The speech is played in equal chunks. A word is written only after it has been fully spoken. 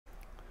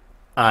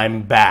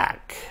I'm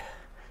back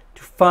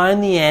to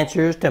find the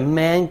answers to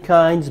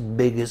mankind's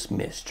biggest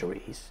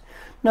mysteries.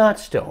 Not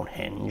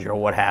Stonehenge or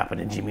what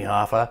happened to Jimmy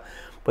Hoffa,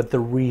 but the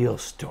real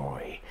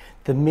story,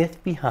 the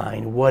myth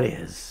behind what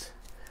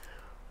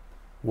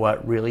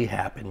really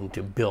happened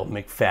to Bill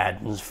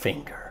McFadden's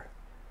finger.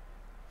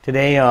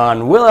 Today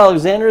on Will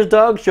Alexander's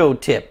Dog Show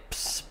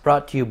Tips,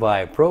 brought to you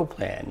by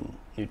ProPlan,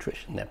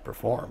 nutrition that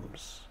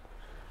performs.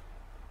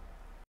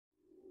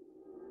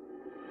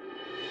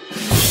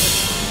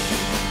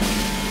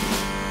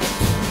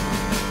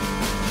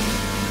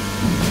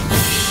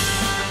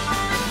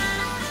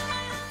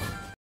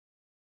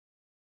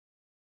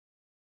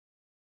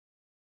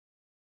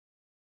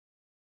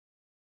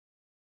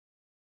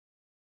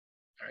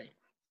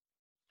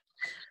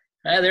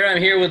 Hi there,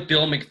 I'm here with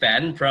Bill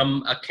McFadden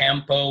from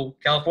Acampo,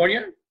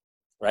 California.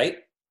 Right?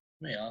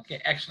 Yeah,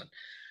 okay, excellent.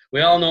 We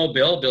all know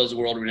Bill. Bill's a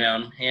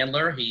world-renowned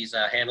handler. He's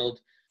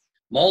handled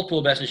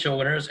multiple Best in Show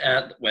winners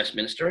at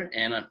Westminster,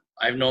 and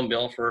I've known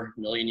Bill for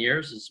a million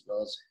years, as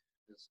well as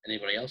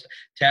anybody else.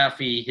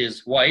 Taffy,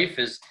 his wife,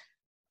 is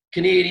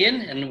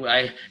Canadian, and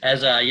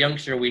as a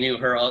youngster, we knew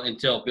her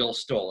until Bill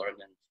stole her, and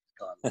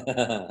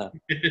then gone.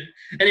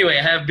 Anyway,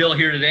 I have Bill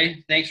here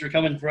today. Thanks for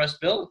coming for us,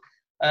 Bill.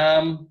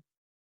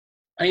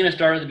 I'm going to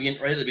start right at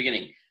the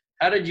beginning.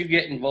 How did you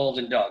get involved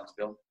in dogs,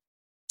 Bill?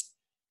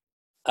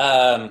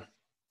 Well,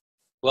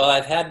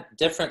 I've had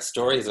different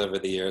stories over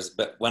the years,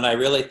 but when I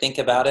really think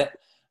about it,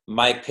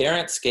 my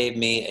parents gave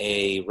me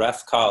a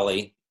rough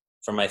collie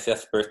for my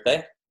 5th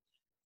birthday.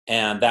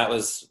 And that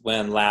was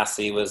when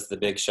Lassie was the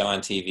big show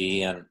on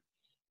TV.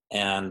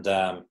 And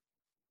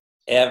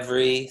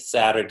every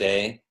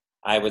Saturday,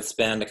 I would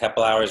spend a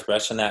couple hours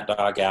brushing that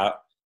dog out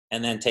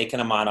and then taking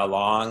him on a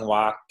long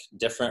walk,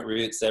 different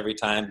routes every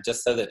time,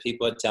 just so that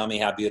people would tell me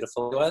how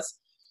beautiful it was.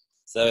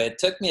 So it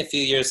took me a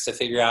few years to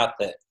figure out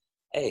that,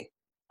 hey,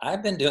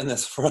 I've been doing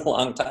this for a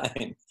long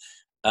time.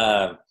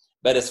 But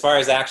as far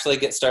as actually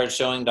get started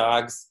showing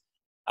dogs,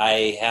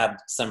 I had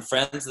some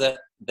friends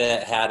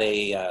that had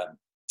a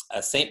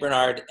Saint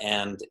Bernard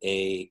and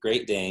a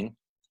Great Dane,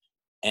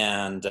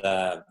 and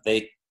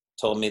they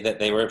told me that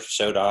they were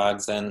show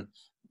dogs and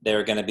they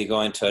were going to be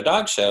going to a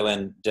dog show,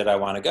 and did I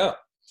want to go?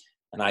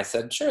 And I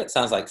said, sure, it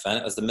sounds like fun.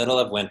 It was the middle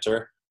of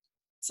winter.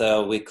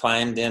 So we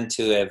climbed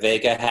into a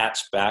Vega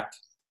hatchback.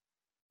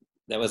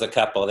 There was a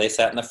couple. They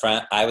sat in the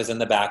front. I was in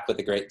the back with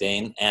the Great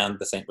Dane and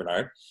the St.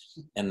 Bernard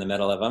in the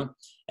middle of them.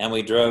 And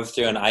we drove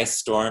through an ice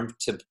storm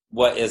to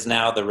what is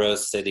now the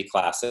Rose City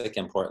Classic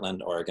in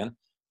Portland, Oregon.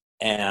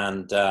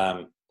 And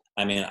I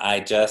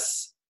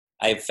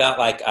felt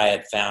like I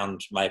had found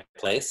my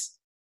place.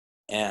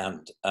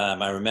 And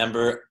I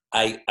remember,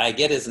 I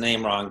get his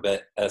name wrong,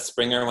 but a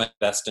Springer went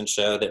Best in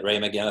Show that Ray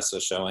McGinnis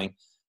was showing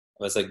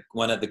was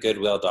one of the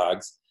Goodwill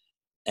dogs.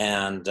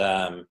 And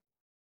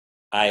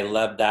I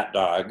loved that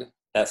dog.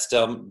 That's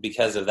still,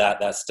 because of that,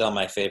 that's still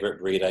my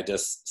favorite breed.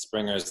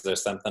 Springers,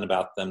 there's something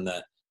about them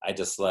that I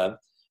just love.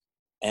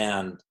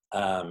 And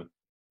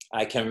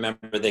I can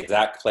remember the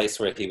exact place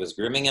where he was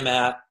grooming him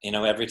at. You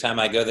know, every time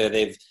I go there,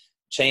 they've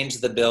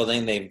changed the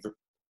building. They've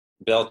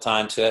built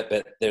onto it,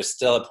 but there's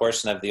still a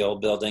portion of the old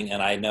building,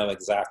 and I know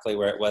exactly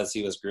where it was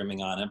he was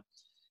grooming on him.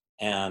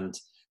 And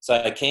so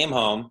I came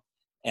home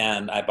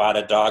and I bought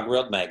a Dog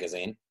World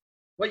magazine.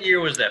 What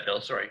year was that,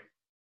 Bill? Sorry.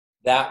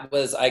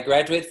 I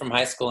graduated from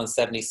high school in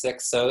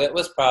 76, so it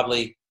was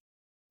probably,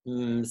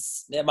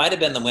 it might have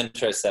been the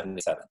winter of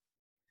 77.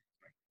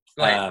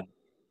 Right.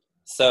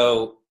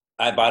 So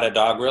I bought a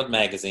Dog World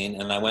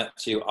magazine, and I went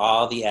to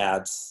all the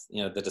ads,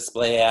 you know, the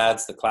display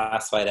ads, the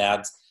classified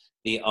ads.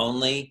 The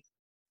only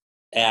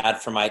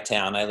ad for my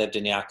town, I lived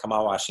in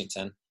Yakima,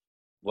 Washington,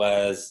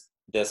 was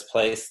this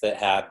place that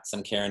had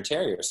some Cairn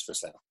Terriers for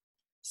sale.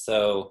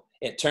 So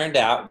it turned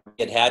out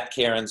it had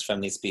Cairns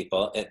from these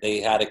people. They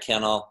had a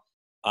kennel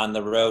on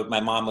the road. My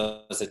mom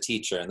was a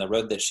teacher, and the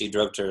road that she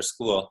drove to her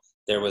school,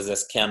 there was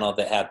this kennel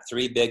that had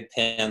 3 big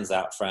pens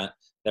out front.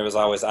 There was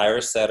always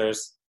Irish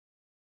setters,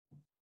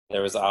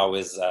 there was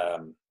always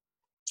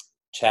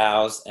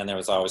chows, and there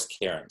was always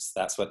Cairns.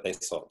 That's what they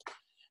sold.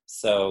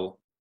 So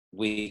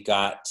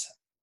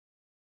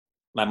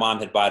my mom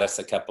had bought us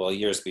a couple of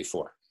years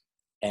before.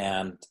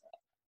 And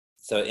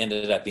so it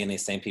ended up being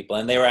these same people.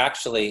 And they were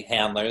actually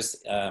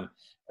handlers. I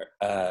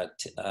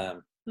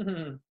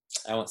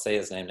won't say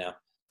his name now.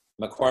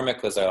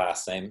 McCormick was their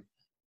last name.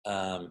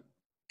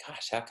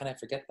 Gosh, how can I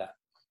forget that?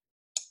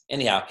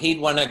 Anyhow, he'd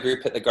won a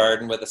group at the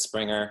Garden with a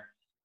Springer.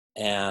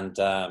 And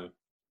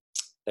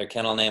their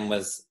kennel name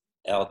was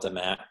El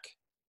Damac.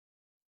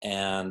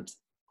 And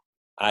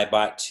I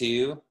bought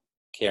 2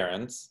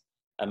 Cairns,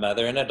 a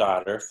mother and a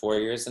daughter, 4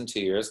 years and 2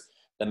 years.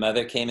 The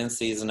mother came in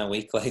season a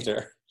week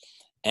later,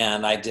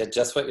 and I did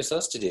just what you're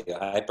supposed to do.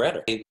 I bred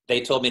her.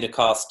 They told me to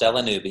call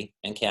Stella Newby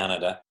in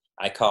Canada.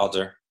 I called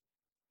her.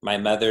 My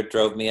mother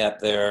drove me up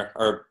there,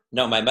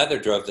 my mother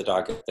drove the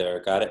dog up there,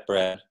 got it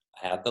bred.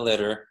 I had the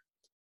litter.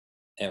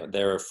 And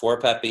there were 4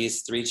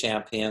 puppies, 3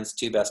 champions,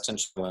 2 Best in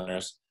Show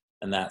winners,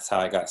 and that's how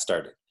I got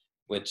started,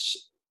 which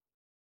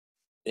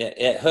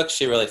it hooks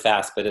you really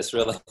fast, but it's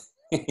really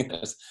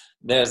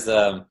there's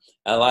a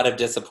lot of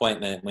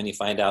disappointment when you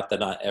find out that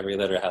not every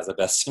litter has a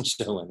best in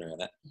show winner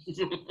in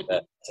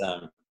it.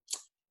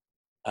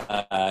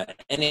 But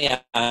anyhow,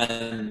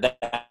 and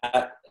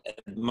that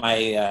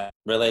my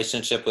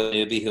relationship with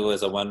Newbie, who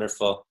was a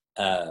wonderful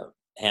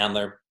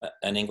handler,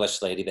 an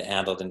English lady that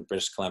handled in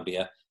British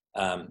Columbia.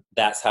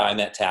 That's how I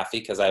met Taffy,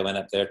 because I went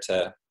up there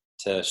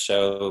to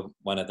show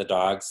one of the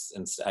dogs,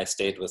 and I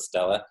stayed with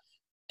Stella,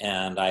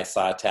 and I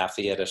saw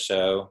Taffy at a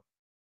show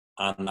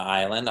on the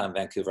island, on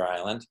Vancouver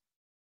Island.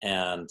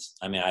 And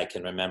I mean, I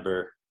can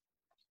remember,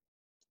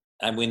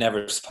 and we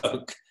never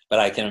spoke, but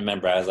I can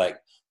remember I was like,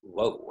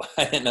 whoa,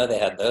 I didn't know they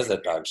had those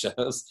at dog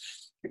shows.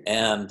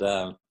 And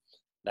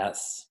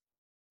that's,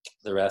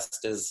 the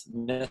rest is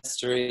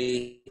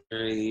mystery,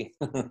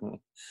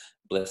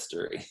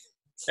 blistery.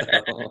 So.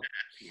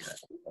 Yeah,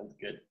 that's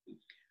good.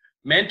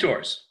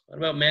 Mentors. What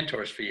about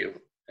mentors for you?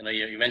 I know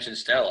you mentioned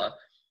Stella.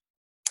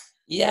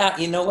 Yeah,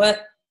 you know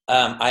what?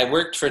 I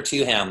worked for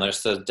 2 handlers,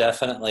 so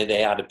definitely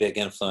they had a big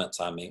influence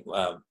on me.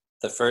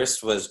 The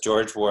first was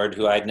George Ward,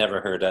 who I'd never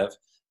heard of.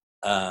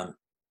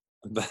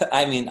 But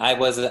I mean, I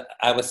was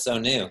so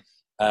new.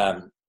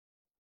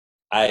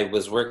 I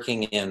was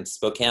working in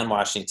Spokane,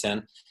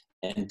 Washington,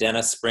 and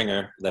Dennis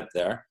Springer lived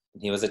there.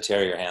 He was a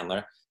terrier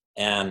handler.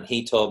 And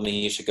he told me,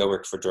 you should go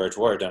work for George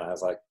Ward. And I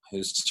was like,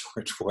 who's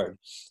George Ward?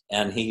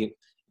 And he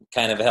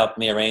kind of helped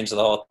me arrange the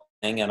whole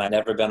thing. And I'd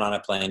never been on a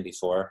plane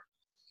before.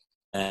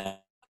 And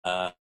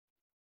my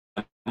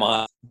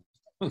mom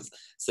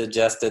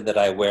suggested that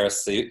I wear a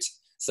suit.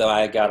 So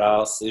I got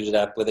all suited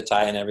up with a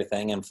tie and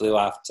everything and flew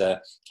off to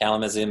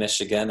Kalamazoo,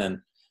 Michigan. And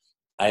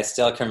I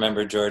still can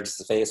remember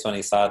George's face when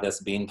he saw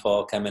this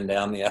beanpole coming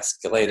down the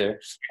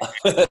escalator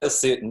with a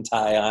suit and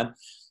tie on.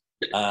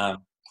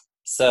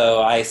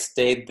 So I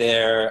stayed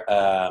there,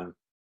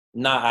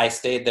 I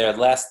stayed there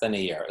less than a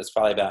year. It was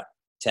probably about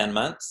 10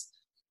 months.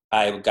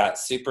 I got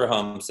super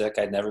homesick.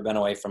 I'd never been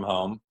away from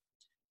home.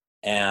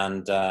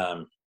 And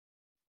so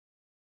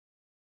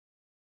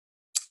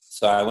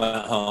I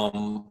went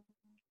home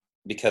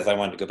because I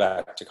wanted to go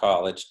back to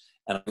college.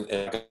 And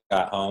I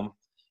got home.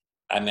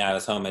 I mean, I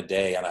was home a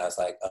day, and I was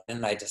like, oh,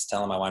 didn't I just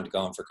tell him I wanted to go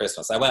home for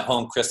Christmas? I went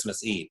home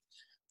Christmas Eve.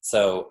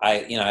 So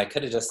I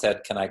could have just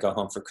said, can I go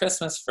home for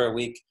Christmas for a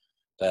week?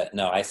 But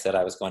no, I said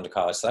I was going to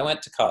college. So I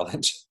went to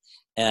college,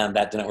 and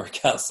that didn't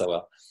work out so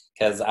well,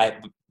 because I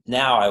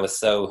was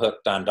so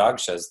hooked on dog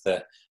shows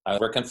that I was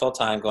working full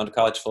time, going to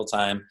college full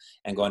time,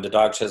 and going to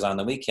dog shows on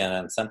the weekend,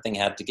 and something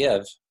had to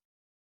give.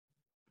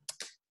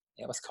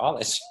 It was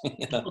college,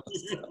 you know.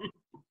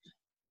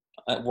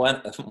 So,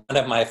 one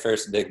of my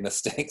first big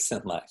mistakes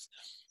in life,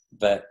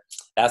 but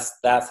that's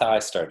how I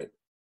started.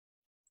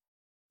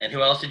 And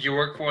who else did you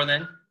work for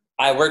then?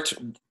 I worked.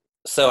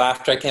 So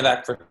after I came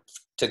back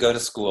to go to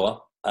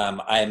school,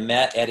 I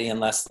met Eddie and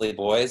Leslie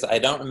Boys. I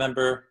don't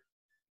remember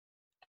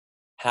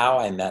how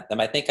I met them.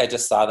 I think I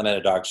just saw them at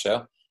a dog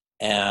show,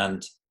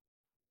 and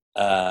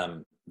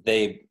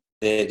they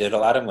did a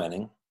lot of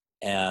winning.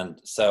 And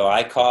so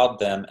I called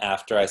them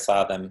after I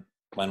saw them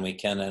one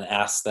weekend and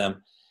asked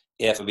them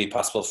if it would be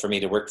possible for me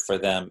to work for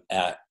them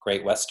at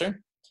Great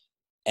Western.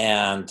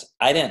 And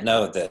I didn't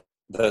know that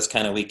those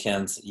kind of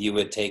weekends you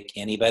would take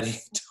anybody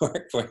to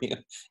work for you.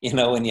 You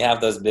know, when you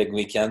have those big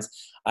weekends,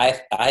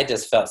 I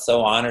just felt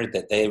so honored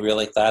that they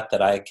really thought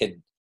that I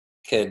could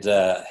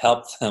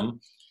help them.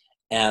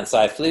 And so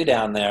I flew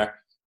down there,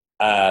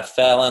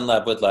 fell in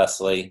love with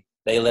Leslie.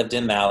 They lived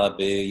in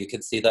Malibu. You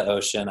could see the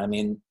ocean. I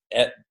mean,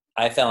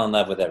 I fell in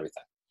love with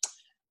everything.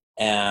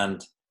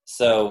 And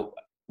so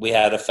we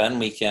had a fun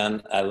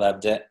weekend. I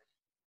loved it.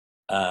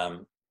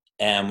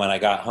 And when I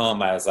got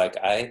home, I was like,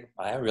 I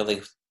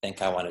really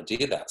think I want to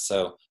do that.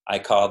 So I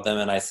called them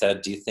and I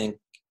said, do you think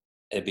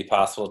it'd be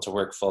possible to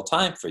work full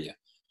time for you?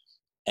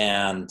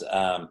 And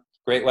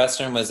Great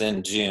Western was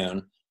in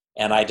June.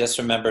 And I just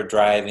remember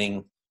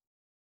driving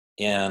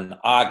in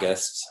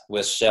August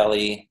with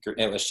Shelley.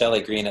 It was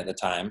Shelley Green at the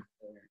time.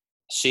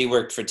 She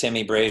worked for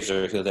Timmy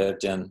Brazier, who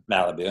lived in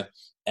Malibu.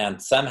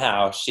 And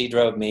somehow she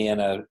drove me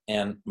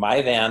in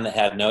my van that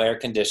had no air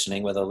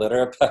conditioning with a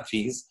litter of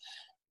puppies.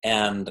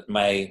 And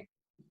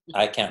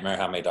I can't remember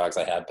how many dogs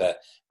I had, but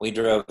we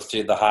drove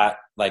through the hot,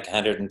 like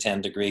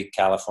 110 degree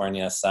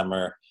California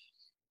summer,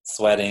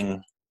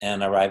 sweating,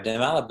 and arrived in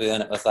Malibu.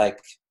 And it was like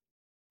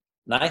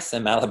nice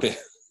in Malibu.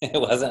 It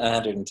wasn't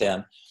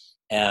 110.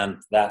 And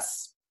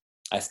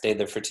I stayed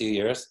there for 2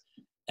 years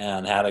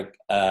and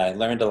I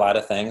learned a lot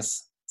of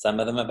things, some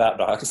of them about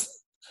dogs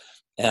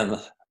and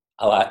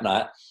a lot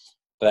not.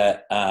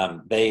 But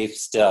they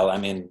still, I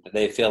mean,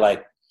 they feel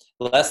like,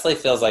 Leslie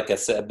feels like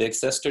a big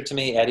sister to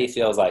me. Eddie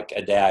feels like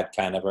a dad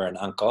kind of, or an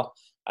uncle.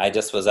 I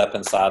just was up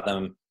and saw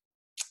them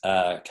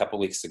a couple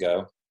weeks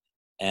ago.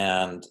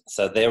 And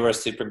so they were a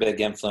super big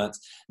influence,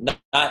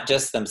 not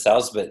just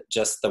themselves, but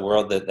just the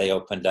world that they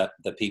opened up,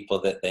 the people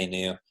that they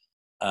knew.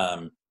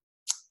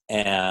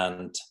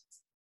 And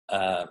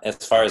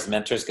as far as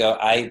mentors go,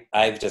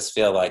 I just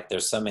feel like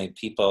there's so many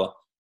people.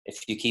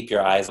 If you keep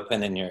your eyes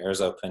open and your ears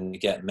open, you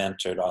get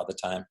mentored all the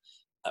time.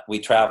 We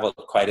traveled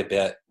quite a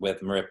bit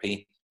with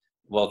Marippy.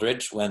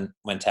 Wooldridge when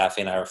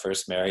Taffy and I were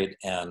first married,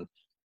 and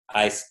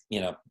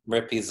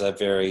Rippy's a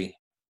very,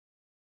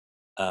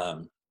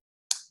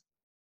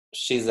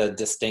 she's a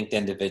distinct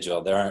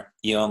individual.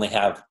 You only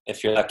have,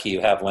 if you're lucky,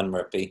 you have one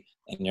Rippy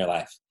in your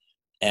life.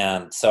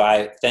 And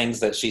so things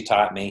that she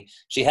taught me,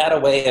 she had a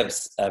way of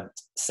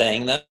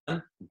saying them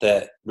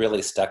that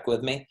really stuck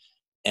with me.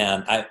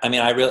 And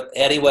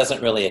Eddie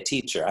wasn't really a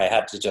teacher. I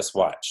had to just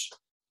watch.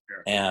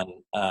 Sure. And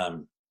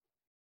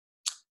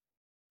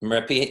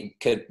Rippy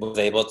was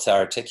able to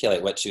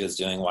articulate what she was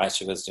doing, why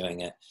she was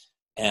doing it.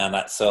 And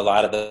so a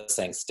lot of those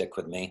things stick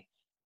with me.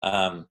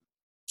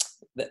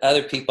 The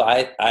other people,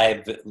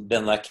 I've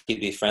been lucky to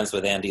be friends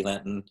with Andy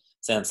Linton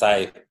since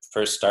I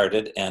first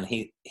started. And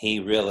he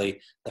really,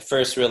 the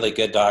first really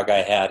good dog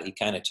I had, he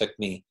kind of took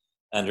me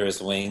under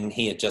his wing.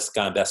 He had just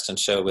gone Best in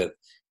Show with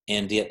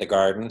Andy at the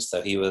Garden.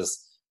 So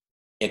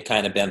he'd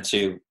kind of been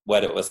through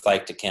what it was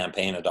like to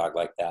campaign a dog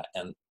like that.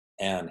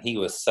 And he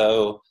was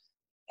so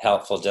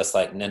helpful, just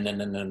like, no,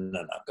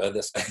 go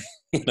this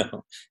way.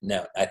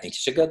 No, I think you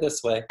should go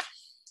this way.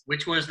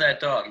 Which was that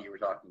dog you were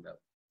talking about?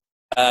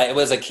 It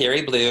was a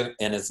Kerry Blue,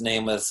 and his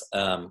name was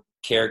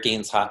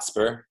Carrageen's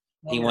Hotspur.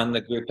 He won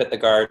the group at the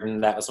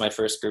Garden. That was my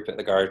first group at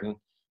the Garden.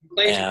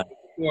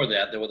 Before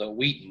that, there was a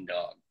Wheaton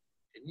dog,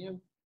 didn't you?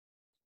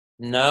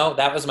 No,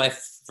 that was my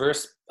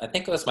first. I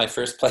think it was my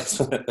first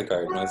placement at the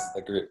Garden. Was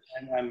the group.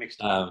 I'm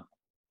mixed up.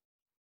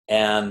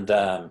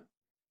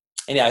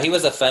 He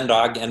was a fun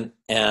dog, and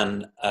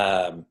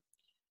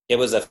it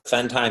was a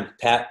fun time.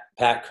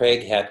 Pat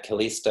Craig had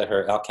Calista,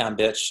 her Elkham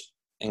bitch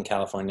in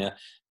California.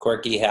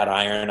 Corky had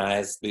Iron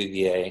Eyes,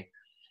 Bouvier.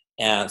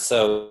 And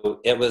so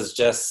it was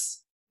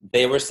just,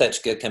 they were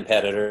such good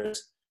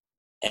competitors.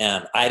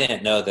 And I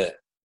didn't know that.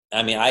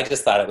 I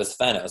just thought it was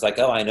fun. It was like,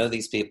 oh, I know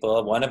these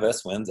people. One of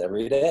us wins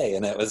every day.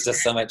 And it was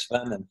just so much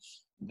fun. And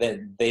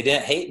they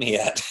didn't hate me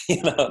yet.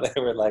 They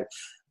were like,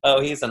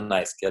 oh, he's a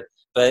nice kid.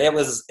 But it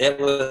was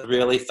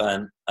really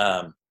fun.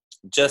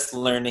 Just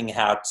learning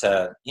how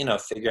to,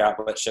 figure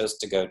out what shows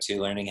to go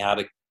to, learning how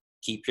to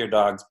keep your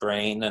dog's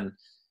brain and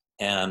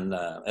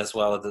as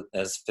well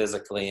as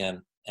physically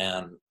and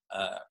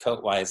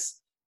coat wise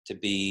to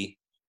be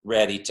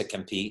ready to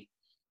compete.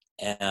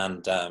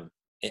 And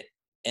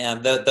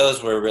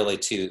those were really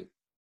two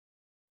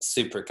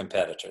super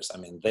competitors.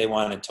 They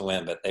wanted to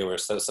win, but they were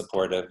so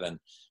supportive, and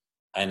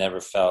I never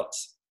felt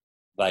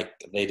like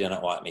they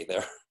didn't want me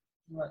there.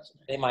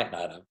 They might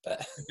not have,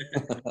 but.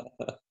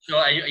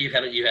 So you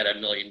had a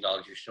million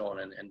dogs you've shown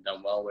and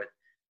done well with.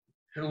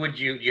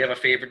 Do you have a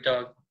favorite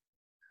dog?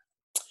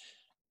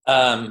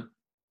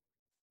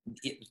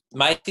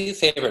 My two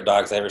favorite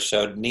dogs I ever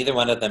showed, neither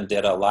one of them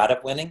did a lot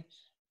of winning,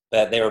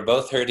 but they were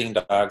both herding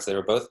dogs. They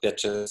were both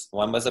bitches.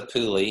 One was a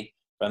Pooley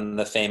from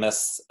the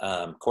famous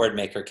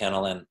Cordmaker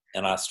kennel in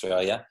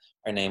Australia.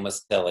 Her name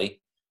was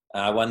Tilly.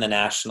 I won the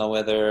national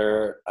with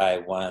her. I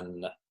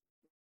won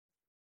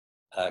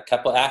a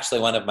couple.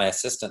 Actually, one of my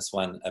assistants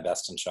won a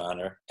Best in Show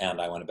honor,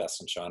 and I won a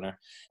Best in Show honor.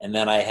 And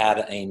then I had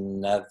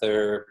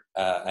another.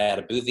 I had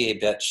a Bouvier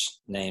bitch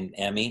named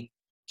Emmy.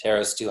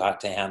 Tara's too hot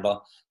to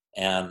handle,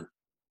 and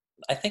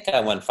I think I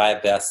won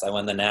 5 bests. I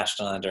won the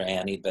national under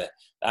Annie, but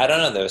I don't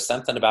know. There was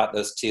something about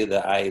those two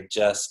that I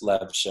just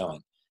loved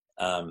showing.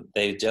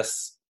 They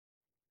just,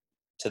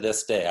 to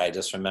this day, I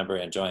just remember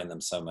enjoying them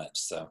so much.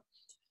 So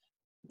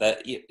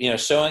that,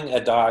 showing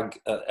a dog,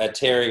 a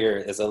terrier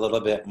is a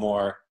little bit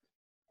more,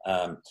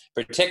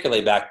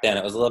 particularly back then,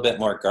 it was a little bit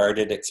more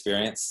guarded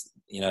experience.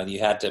 You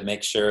had to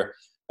make sure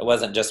it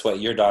wasn't just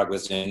what your dog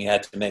was doing. You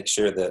had to make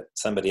sure that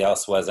somebody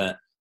else wasn't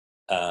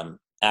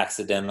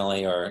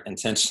accidentally or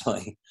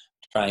intentionally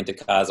trying to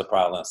cause a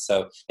problem.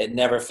 So it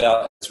never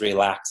felt as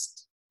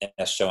relaxed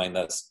as showing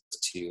those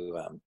two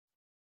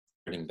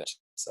herding bitches.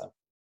 So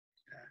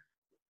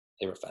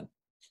they were fun.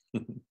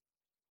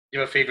 You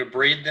have a favorite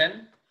breed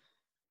then?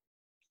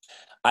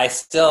 I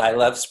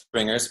love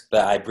Springers,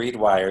 but I breed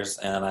wires,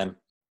 and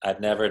I've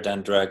never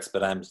done drugs,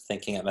 but I'm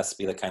thinking it must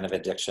be the kind of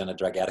addiction a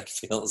drug addict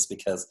feels,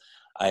 because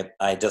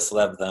I just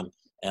love them,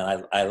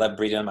 and I love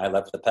breeding them. I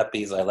love the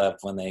puppies. I love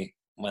when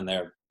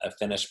they're a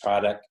finished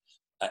product,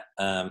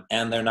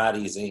 and they're not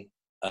easy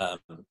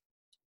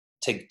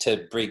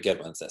to breed good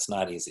ones. It's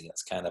not easy.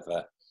 It's kind of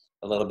a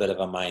little bit of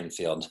a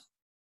minefield.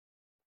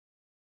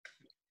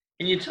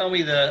 Can you tell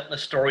me the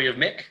story of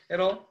Mick at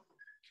all?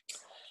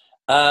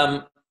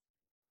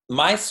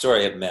 My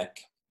story of Mick,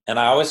 and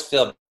I always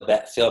feel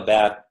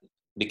bad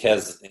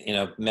because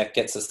Mick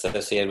gets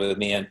associated with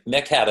me, and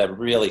Mick had a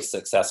really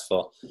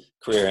successful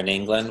career in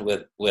England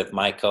with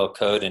Michael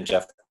Code and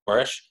Jeff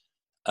Borish.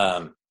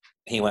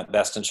 He went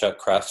Best in Show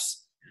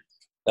Crufts.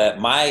 But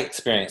my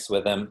experience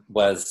with him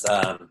was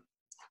I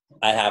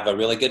have a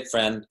really good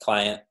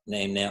client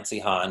named Nancy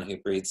Hahn, who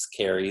breeds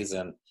Kerrys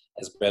and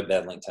has bred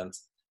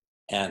Bedlingtons.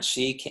 And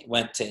she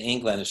went to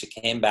England, and she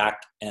came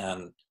back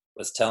and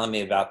was telling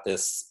me about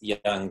this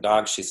young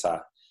dog she saw.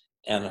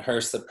 And her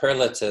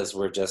superlatives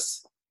were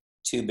just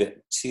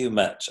too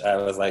much. I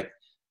was like,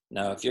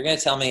 no, if you're going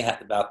to tell me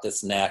about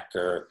this neck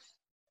or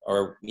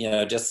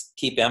just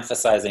keep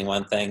emphasizing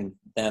one thing,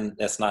 then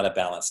it's not a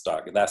balanced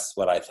dog. That's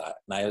what I thought.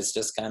 And I was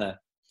just kind of,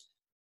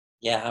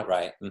 yeah,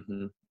 right.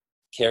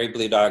 Kerry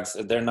blue dogs,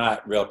 they're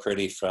not real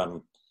pretty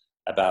from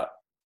about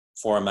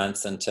 4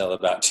 months until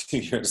about 2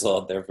 years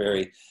old. They're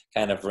very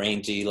kind of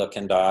rangy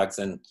looking dogs.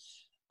 And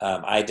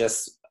I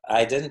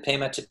didn't pay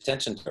much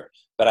attention to her,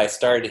 but I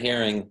started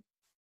hearing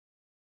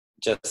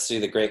just through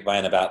the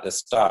grapevine about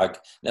this dog.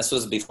 This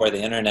was before the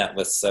internet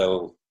was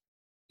so,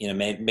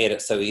 made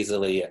it so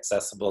easily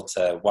accessible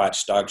to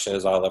watch dog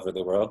shows all over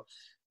the world.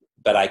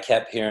 But I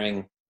kept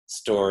hearing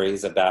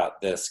stories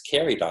about this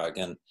Kerry dog,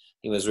 and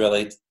he was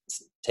really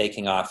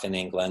taking off in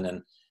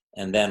England.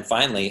 And then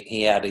finally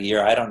he had a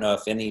year. I don't know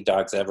if any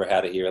dog's ever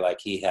had a year like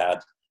he had.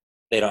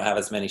 They don't have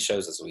as many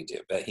shows as we do,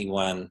 but he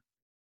won,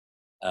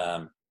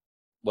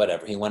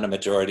 he won a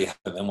majority of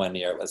them in 1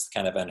 year. It was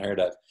kind of unheard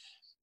of.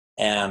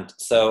 And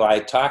so I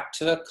talked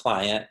to a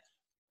client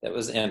that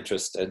was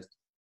interested,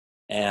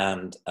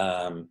 and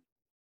I'd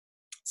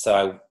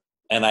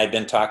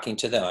been talking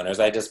to the owners.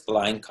 I just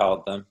blind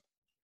called them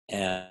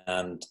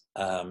and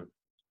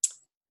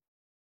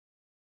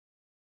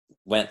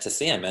went to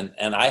see him.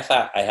 And I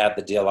thought I had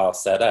the deal all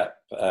set up.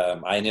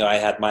 I knew I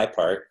had my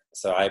part.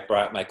 So I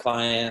brought my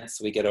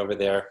clients. We get over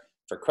there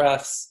for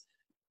crufts.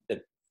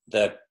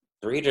 The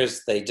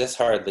breeders, they just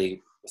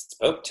hardly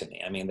spoke to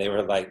me. I mean,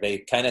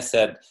 they kind of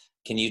said,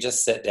 can you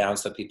just sit down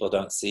so people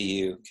don't see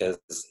you, because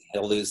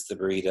he'll lose the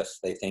breed if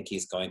they think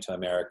he's going to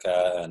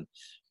America. And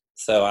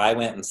so I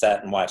went and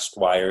sat and watched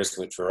wires,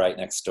 which were right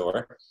next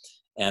door.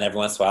 And every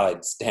once in a while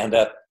I'd stand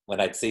up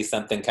when I'd see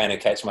something kind of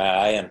catch my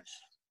eye.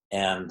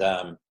 And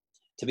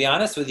to be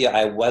honest with you,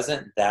 I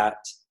wasn't that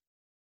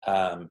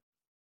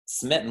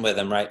smitten with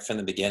him right from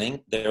the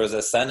beginning. There was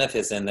a son of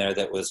his in there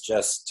that was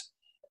just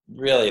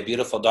really a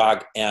beautiful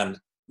dog, and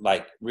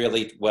like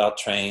really well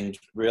trained,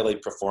 really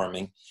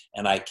performing.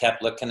 And I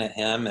kept looking at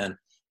him, and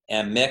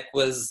Mick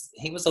was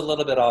a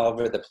little bit all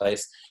over the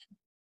place.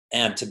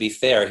 And to be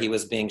fair, he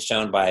was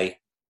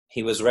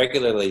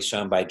regularly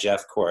shown by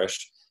Jeff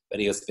Korish, but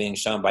he was being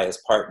shown by his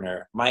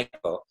partner,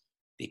 Michael,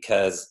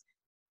 because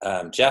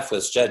Jeff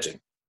was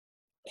judging.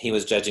 He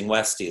was judging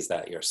Westies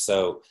that year.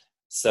 So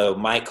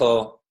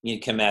Michael, you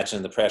can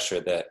imagine the pressure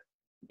that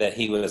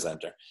he was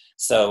under.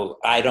 So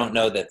I don't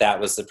know that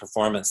was the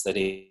performance that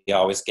he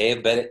always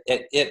gave, but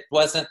it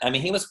wasn't. I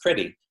mean, he was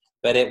pretty,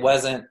 but it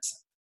wasn't.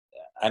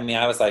 I mean,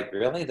 I was like,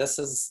 really, this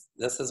is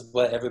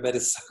what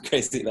everybody's so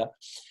crazy about.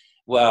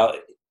 Well,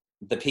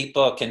 the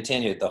people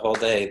continued the whole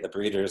day. The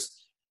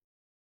breeders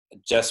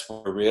just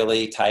were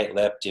really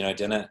tight-lipped.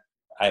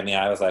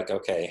 I was like,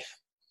 okay,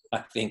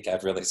 I think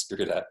I've really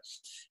screwed up.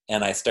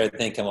 And I started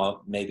thinking,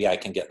 well, maybe I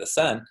can get the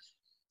son.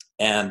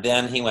 And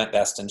then he went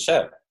best in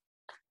show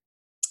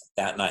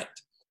that night.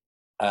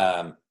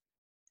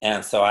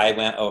 And so I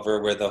went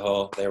over where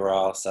they were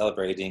all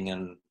celebrating.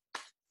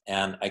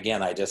 And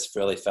again, I just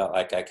really felt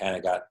like I kind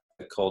of got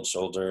a cold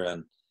shoulder,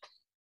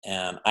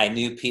 and I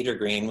knew Peter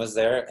Green was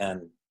there.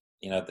 And,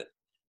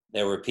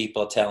 there were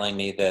people telling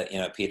me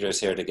that, Peter's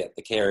here to get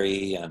the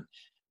Kerry.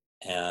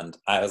 And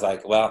I was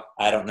like, well,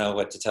 I don't know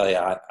what to tell you.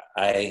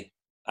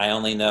 I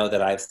only know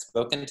that I've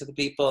spoken to the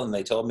people, and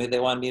they told me they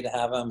wanted me to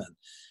have him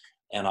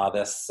and all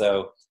this.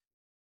 So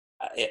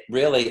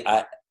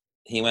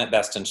he went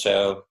best in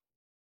show.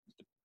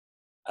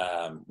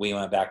 We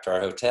went back to our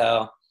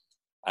hotel.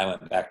 I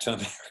went back to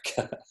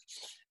America,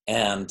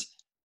 and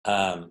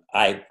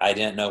I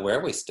didn't know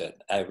where we stood.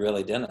 I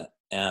really didn't.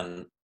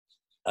 And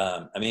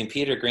I mean,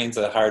 Peter Green's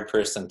a hard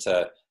person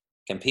to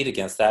compete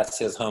against. That's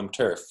his home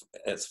turf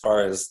as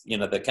far as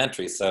the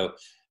country. So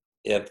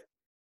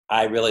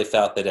I really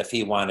felt that if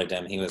he wanted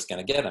him, he was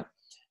going to get him.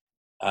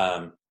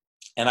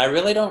 And I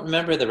really don't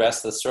remember the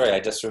rest of the story. I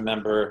just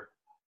remember,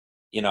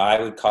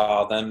 I would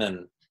call them,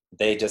 and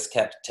they just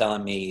kept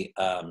telling me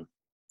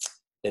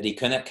that he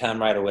couldn't come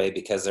right away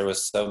because there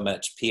was so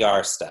much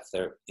PR stuff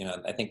there.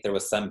 I think there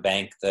was some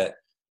bank that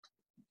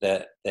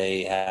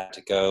they had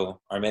to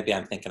go, or maybe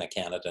I'm thinking of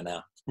Canada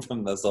now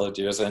from those old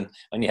years when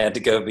you had to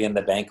go be in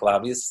the bank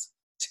lobbies,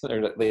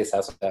 or at least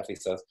that's what Daffy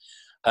says.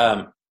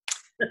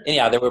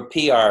 Yeah, there were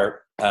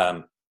PR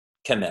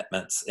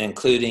commitments,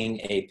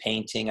 including a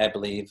painting, I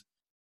believe,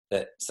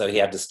 so he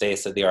had to stay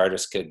so the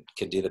artist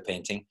could do the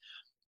painting.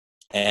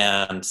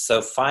 And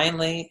so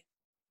finally,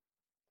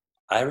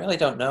 I really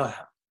don't know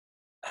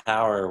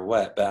how or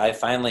what, but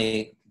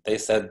they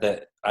said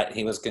that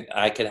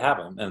I could have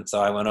him. And so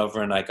I went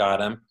over and I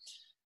got him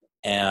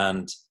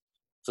and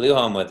flew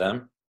home with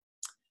him.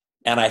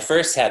 And I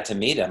first had to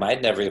meet him.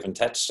 I'd never even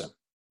touched him.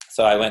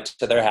 So I went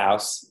to their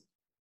house,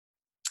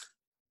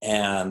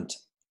 and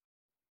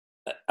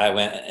I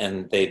went,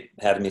 and they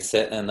had me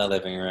sit in the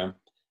living room,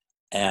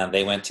 and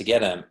they went to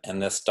get him.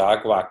 And this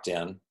dog walked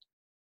in,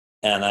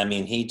 and I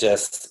mean, he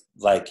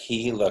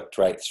looked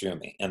right through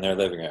me in their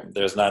living room.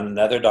 There's not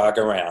another dog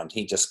around.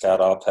 He just got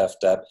all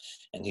puffed up,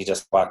 and he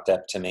just walked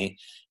up to me.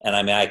 And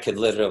I mean, I could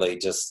literally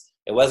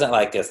it wasn't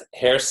like his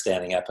hair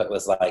standing up. It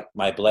was like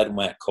my blood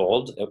went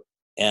cold.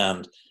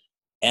 And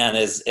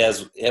as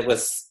it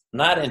was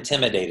not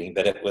intimidating,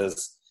 but it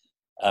was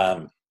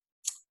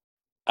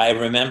I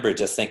remember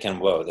just thinking,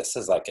 whoa, this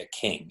is like a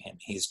king, and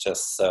he's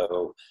just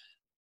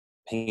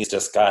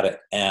got it.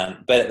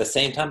 But at the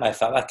same time, I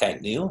felt like I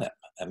knew him.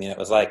 I mean, it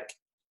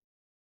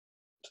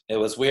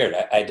was weird.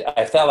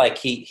 I felt like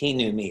he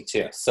knew me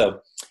too. So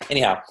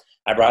anyhow,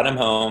 I brought him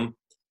home.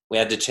 We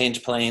had to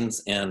change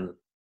planes in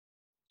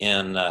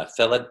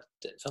Philadelphia,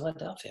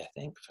 I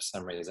think, for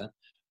some reason.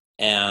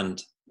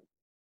 And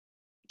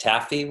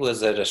Taffy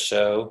was at a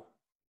show.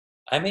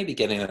 I may be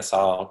getting this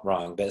all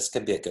wrong, but this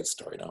could be a good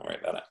story. Don't worry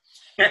about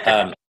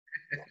it.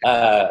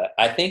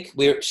 I think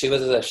she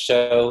was at a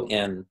show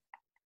in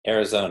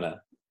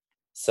Arizona.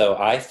 So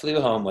I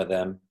flew home with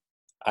him.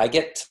 I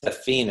get to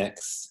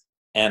Phoenix,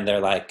 and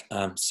they're like,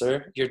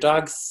 sir, your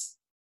dog's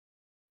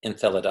in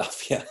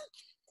Philadelphia.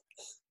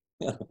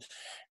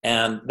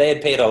 And they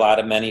had paid a lot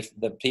of money.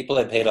 The people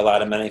had paid a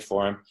lot of money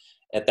for him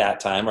at that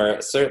time,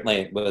 or certainly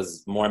it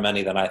was more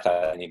money than I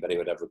thought anybody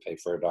would ever pay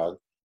for a dog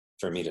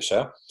for me to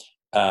show.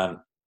 And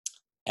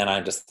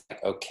I'm just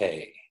like,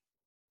 okay,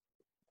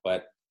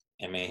 what?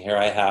 I mean, here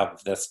I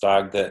have this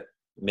dog that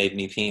made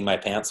me pee my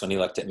pants when he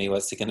looked at me.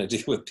 What's he going to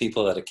do with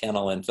people at a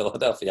kennel in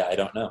Philadelphia? I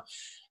don't know.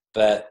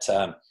 But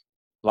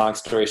long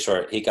story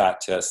short, he got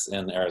to us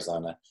in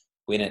Arizona.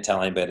 We didn't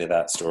tell anybody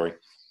that story.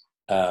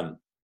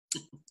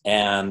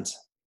 And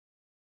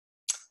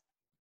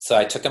so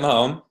I took him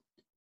home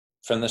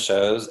from the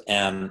shows,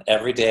 and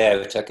every day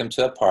I took him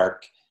to a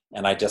park,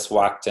 and I just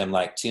walked him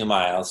like 2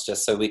 miles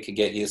just so we could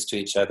get used to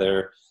each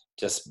other,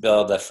 just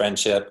build a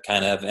friendship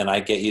kind of, and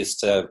I'd get used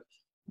to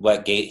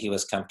what gait he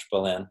was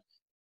comfortable in.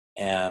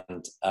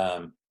 And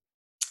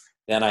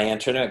then I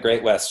entered him at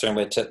Great Western,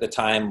 which at the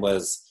time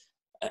was,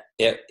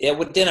 it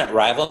didn't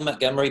rival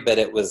Montgomery, but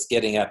it was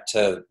getting up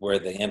to where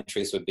the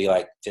entries would be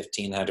like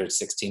 1,500,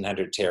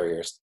 1,600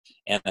 terriers.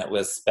 And it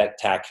was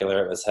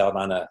spectacular. It was held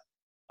on a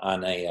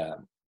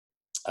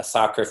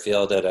soccer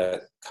field at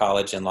a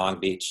college in Long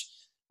Beach.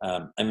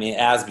 I mean,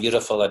 as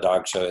beautiful a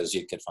dog show as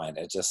you could find.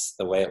 It just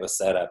the way it was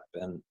set up,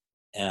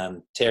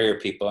 and terrier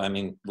people. I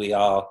mean, we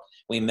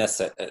miss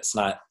it. It's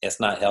not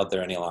held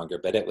there any longer,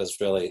 but it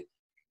was really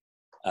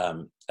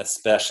a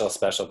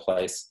special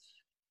place.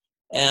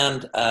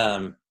 And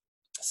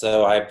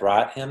so I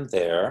brought him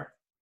there,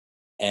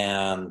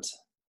 and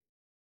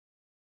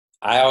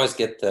I always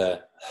get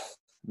the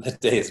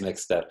days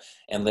mixed up.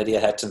 And Lydia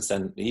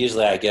Hutchinson,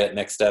 usually I get it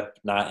mixed up,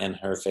 not in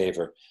her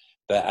favor,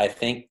 but I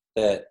think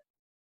that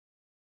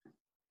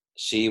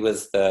she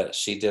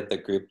did the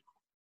group.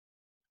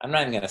 I'm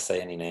not even going to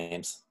say any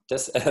names.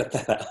 Just edit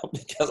that out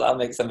because I'll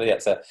make somebody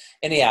upset.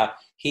 Anyhow,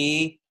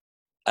 he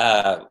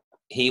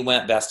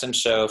went best in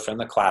show from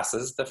the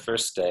classes the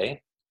first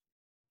day,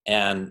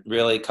 and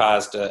really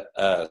caused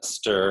a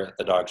stir at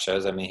the dog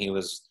shows. I mean, he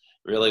was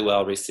really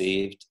well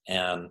received,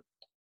 and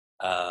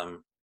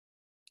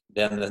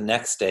then the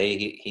next day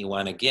he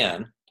won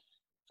again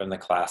from the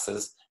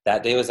classes.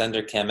 That day was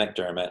under Ken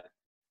McDermott,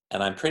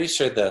 and I'm pretty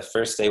sure the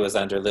first day was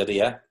under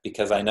Lydia,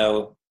 because I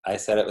know I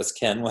said it was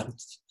Ken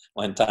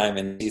one time,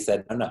 and he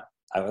said, no,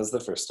 I was the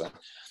first one.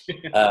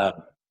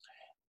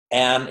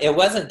 And it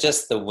wasn't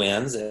just the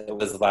wins. It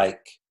was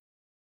like,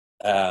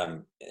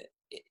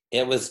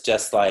 it was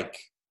just like,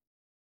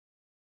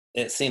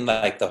 it seemed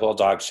like the whole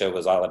dog show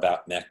was all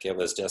about Mick. It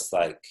was just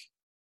like,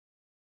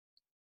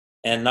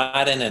 and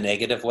not in a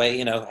negative way,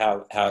 you know,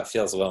 how it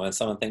feels when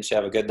someone thinks you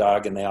have a good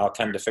dog and they all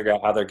come to figure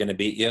out how they're going to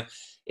beat you.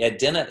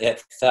 It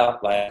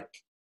felt like,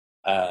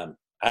 I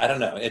don't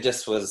know. It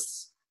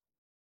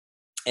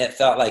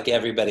felt like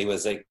everybody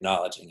was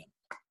acknowledging him.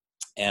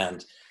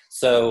 And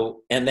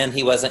then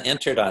he wasn't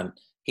entered on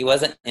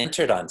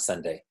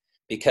Sunday,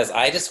 because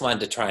I just wanted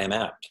to try him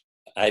out.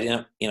 I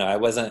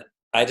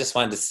just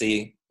wanted to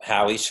see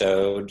how he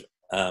showed,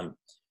 and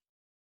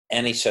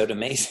he showed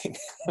amazing.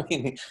 I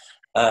mean,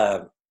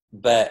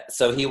 but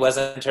so he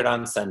wasn't entered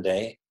on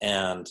Sunday,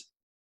 and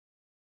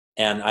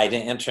I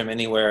didn't enter him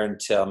anywhere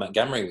until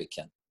Montgomery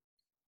weekend.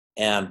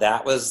 And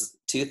that was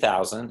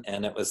 2000,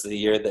 and it was the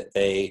year that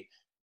they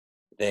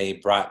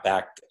brought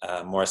back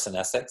Morrison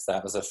Essex.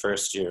 That was the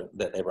first year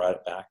that they brought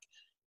it back.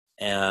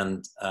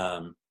 And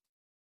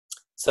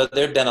so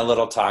there'd been a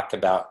little talk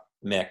about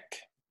Mick.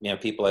 You know,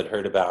 people had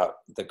heard about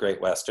the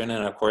Great Western,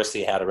 and of course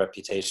he had a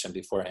reputation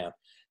beforehand.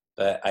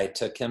 But I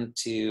took him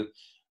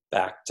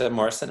back to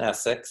Morrison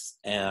Essex,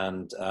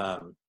 and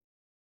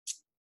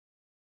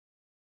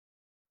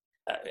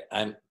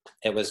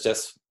it was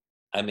just,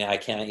 I mean, I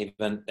can't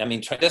even, I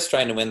mean, just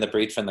trying to win the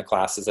breed from the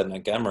classes at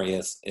Montgomery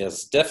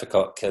is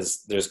difficult,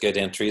 because there's good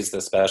entries.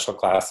 The special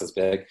class is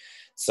big.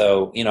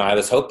 So, you know, I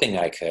was hoping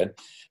I could,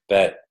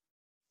 but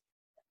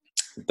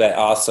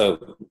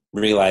also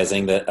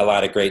realizing that a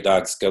lot of great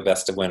dogs go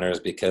best of winners,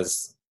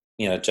 because,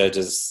 you know,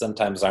 judges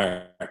sometimes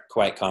aren't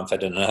quite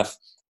confident enough.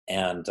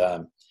 And,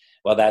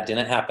 well, that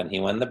didn't happen. He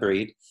won the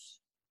breed,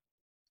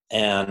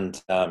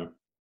 and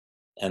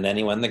then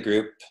he won the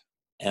group.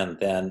 And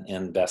then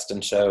in Best in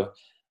Show,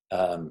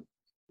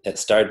 it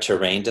started to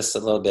rain just a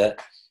little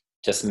bit,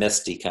 just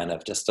misty kind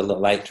of, just a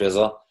little light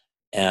drizzle.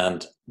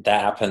 And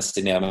that happens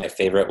to be my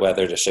favorite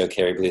weather to show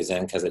Carrie Blues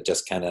in, because it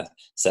just kind of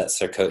sets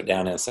her coat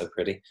down and so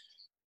pretty.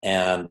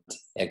 And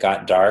it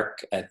got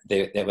dark.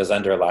 It was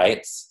under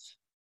lights,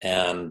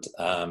 and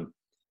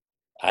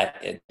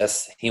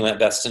he went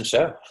best in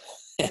show,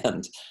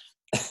 and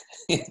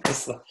it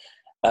just,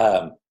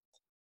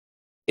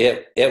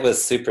 it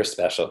was super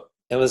special.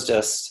 It was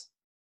just,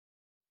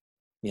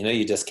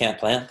 you just can't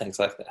plan things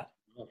like that.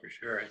 Oh, for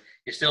sure.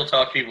 You still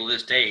talk to people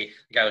this day.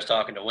 The guy was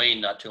talking to Wayne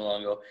not too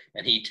long ago,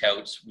 and he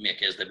touts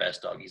Mick as the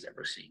best dog he's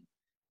ever seen.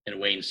 And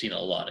Wayne's seen a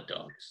lot of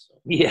dogs. So.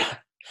 Yeah.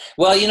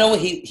 Well,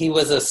 he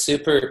was a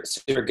super,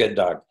 super good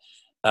dog.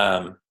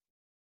 I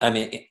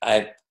mean,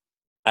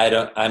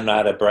 I'm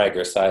not a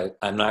bragger, so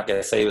I'm not going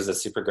to say he was a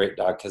super great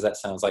dog, because that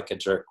sounds like a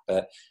jerk.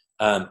 But,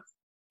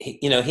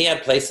 he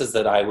had places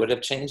that I would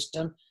have changed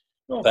him.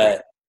 Okay.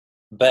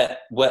 But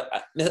what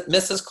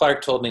Mrs.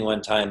 Clark told me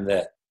one time,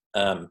 that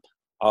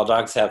all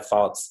dogs have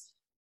faults,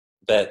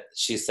 but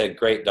she said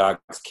great dogs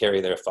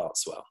carry their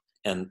faults well.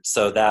 And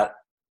so that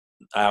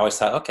I always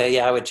thought, okay,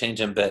 yeah, I would change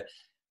him. But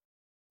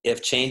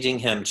if changing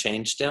him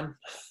changed him,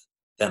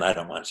 then I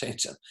don't want to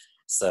change him.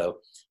 So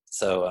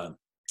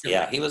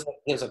yeah, he was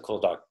a cool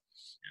dog.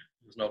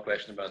 There's no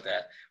question about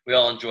that. We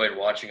all enjoyed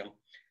watching him.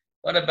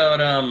 What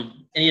about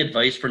any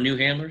advice for new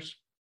handlers?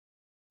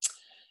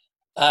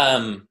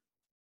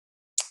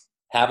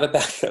 Have a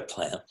backup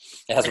plan,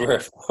 as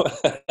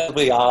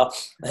we all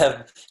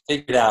have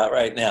figured out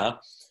right now.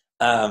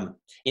 I'm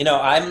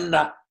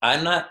not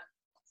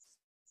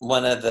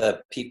one of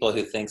the people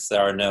who thinks there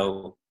are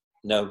no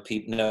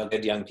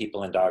good young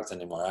people and dogs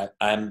anymore.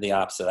 I'm the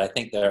opposite. I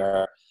think there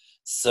are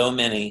so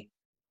many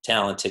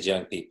talented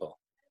young people.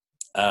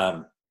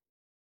 I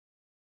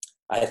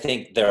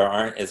think there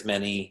aren't as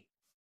many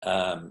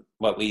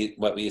what we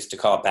used to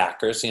call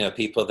backers,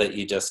 people that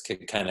you just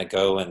could kind of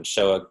go and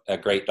show a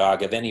great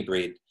dog of any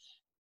breed,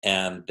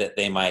 and that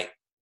they might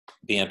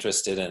be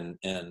interested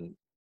in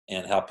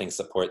helping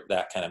support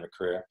that kind of a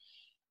career.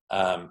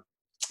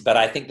 But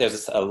I think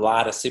there's a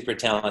lot of super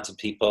talented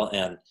people,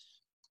 and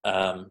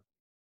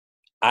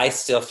I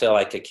still feel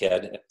like a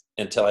kid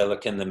until I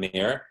look in the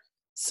mirror.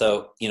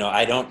 So,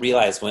 I don't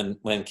realize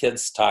when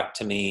kids talk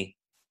to me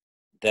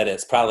that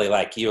it's probably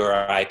like you or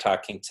I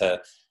talking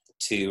to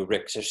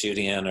Rick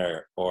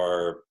Shashudian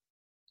or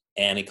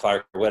Annie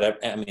Clark or whatever.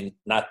 I mean,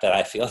 not that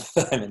I feel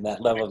I'm in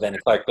that level of Annie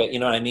Clark, but you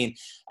know what I mean?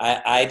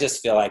 I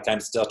just feel like I'm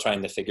still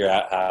trying to figure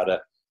out how to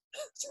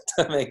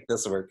make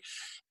this work.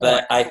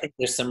 But I think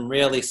there's some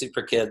really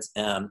super kids,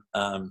 and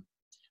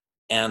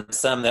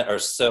some that are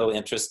so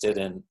interested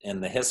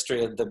in the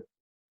history of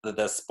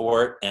the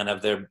sport and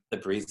of the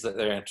breeds that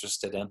they're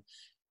interested in.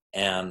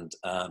 And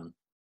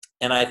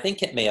I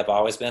think it may have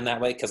always been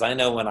that way, because I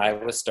know when I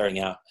was starting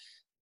out,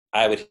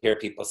 I would hear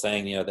people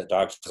saying, that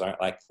dogs aren't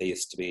like they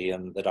used to be,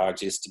 and the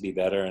dogs used to be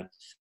better. And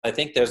I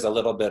think there's a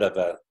little bit of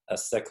a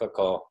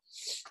cyclical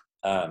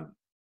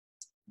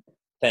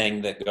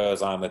thing that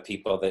goes on with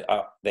people, that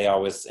they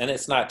always, and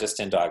it's not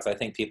just in dogs. I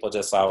think people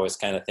just always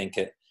kind of think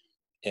it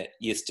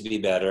used to be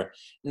better.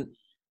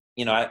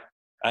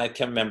 I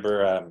can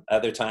remember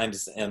other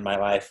times in my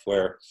life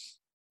where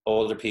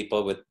older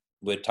people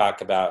would talk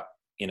about,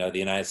 the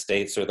United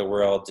States or the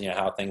world,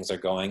 how things are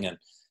going.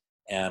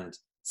 And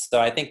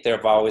so I think there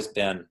have always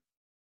been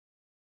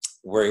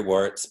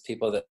worrywarts,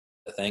 people that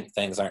think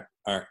things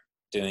aren't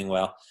doing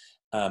well.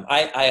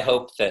 I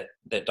hope that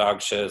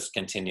dog shows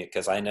continue,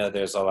 because I know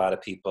there's a lot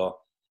of people,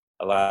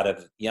 a lot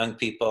of young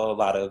people, a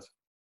lot of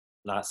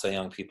not so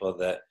young people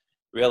that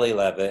really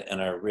love it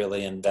and are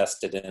really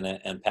invested in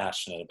it and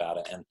passionate about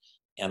it.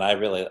 And I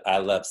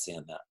love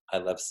seeing that. I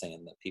love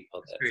seeing the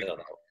people that feel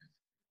that.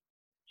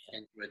 I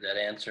enjoyed that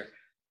answer.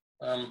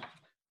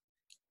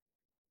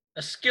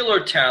 A skill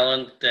or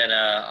talent that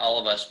all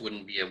of us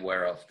wouldn't be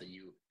aware of that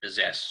you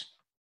possess.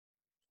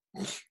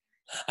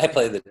 I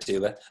play the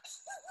tuba.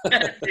 Do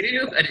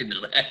you? I didn't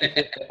know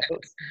that.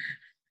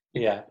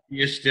 Yeah.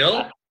 You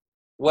still?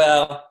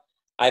 Well,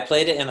 I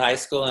played it in high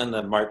school in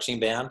the marching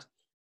band.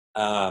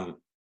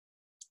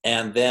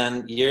 And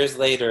then years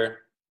later,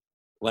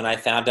 when I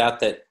found out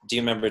that, do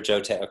you remember Joe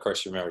Tacker? Of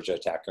course you remember Joe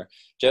Tacker.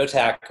 Joe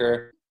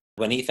Tacker,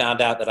 when he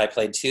found out that I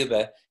played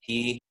tuba,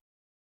 he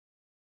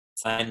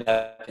signed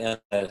up in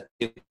the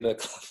Tuba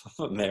Club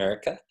of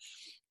America.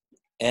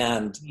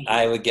 And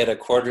I would get a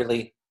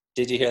quarterly,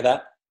 did you hear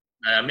that?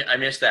 I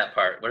missed that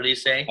part. What did he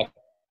say?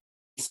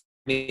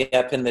 Be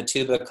up in the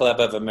Tuba Club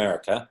of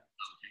America.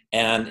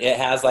 And it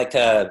has like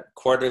a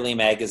quarterly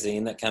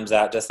magazine that comes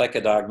out just like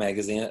a dog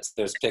magazine.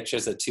 There's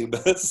pictures of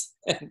tubas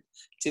and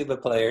tuba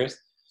players.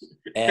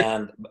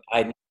 And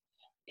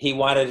he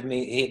wanted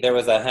me, there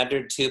was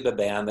 100 tuba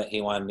band that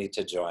he wanted me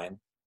to join.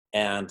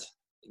 And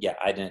yeah,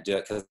 I didn't do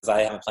it because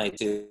I haven't played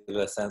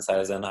tuba since I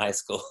was in high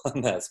school.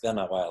 And that's been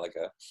a while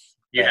ago.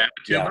 You have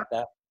a tuba?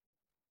 Yeah,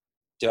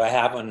 do I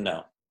have one?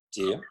 No.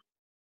 Do you?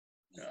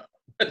 No.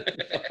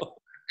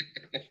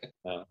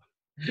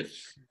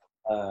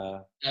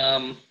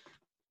 No.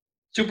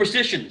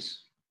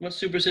 Superstitions. What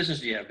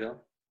superstitions do you have,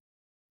 Bill?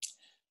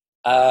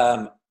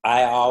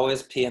 I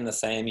always pee in the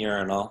same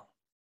urinal.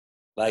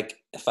 like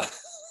if I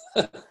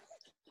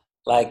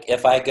like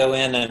if I go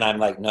in and I'm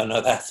like,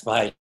 no, that's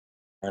my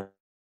turn,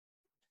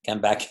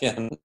 come back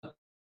in.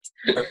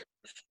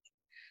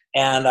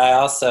 And I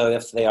also,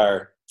 if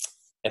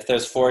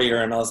there's 4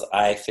 urinals,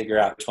 I figure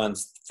out which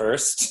one's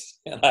first,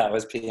 and I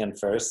always pee in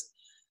first.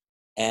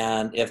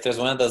 And if there's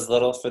one of those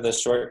little for the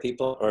short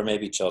people or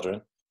maybe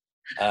children,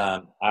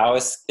 I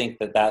always think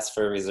that that's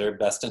for reserved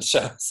best in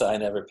show, so I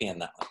never pee in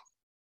that one.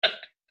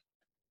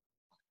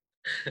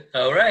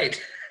 All right.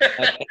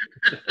 Okay.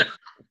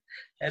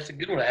 That's a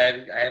good one. I have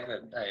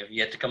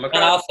yet to come And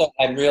across. also,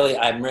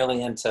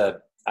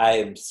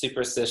 I'm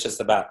superstitious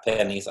about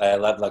pennies. I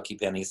love lucky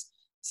pennies.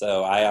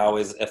 So I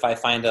always, if I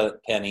find a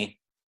penny,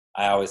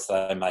 I'm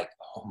like,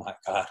 oh my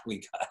God,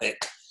 we got it.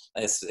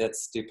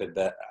 It's stupid,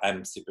 but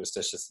I'm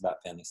superstitious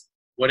about pennies.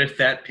 What if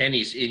that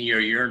penny's in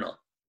your urinal?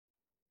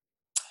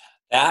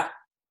 That,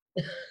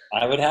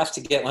 I would have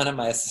to get one of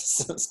my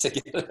assistants to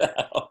get it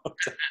out.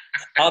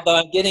 Although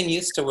I'm getting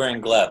used to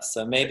wearing gloves,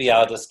 so maybe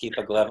I'll just keep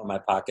a glove in my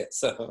pocket,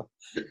 so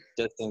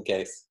just in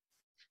case.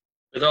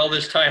 With all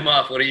this time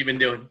off, what have you been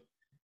doing?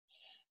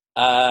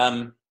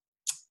 Taffy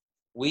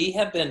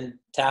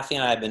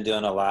and I have been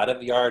doing a lot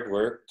of yard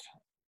work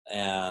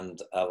and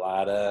a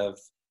lot of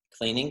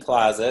cleaning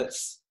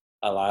closets,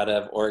 a lot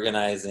of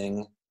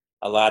organizing,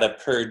 a lot of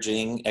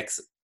purging,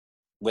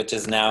 which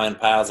is now in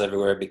piles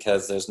everywhere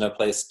because there's no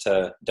place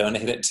to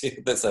donate it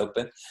to that's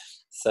open.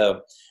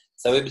 So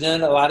we've been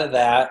doing a lot of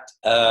that.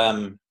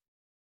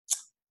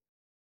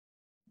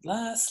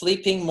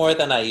 Sleeping more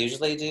than I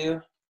usually do.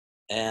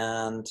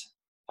 And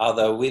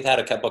although we've had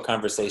a couple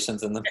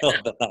conversations in the middle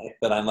of the night,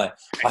 but I'm like,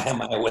 why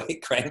am I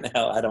awake right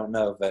now? I don't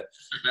know. But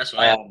that's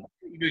why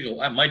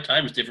my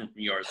time is different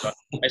from yours. So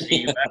I see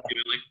you back and I'm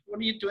like, what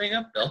are you doing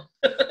up, Bill?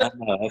 I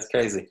know, that's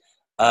crazy.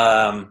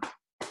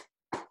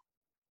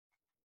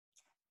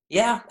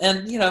 Yeah,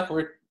 and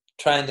we're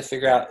trying to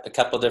figure out a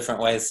couple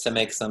different ways to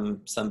make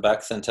some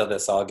bucks until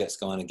this all gets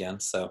going again.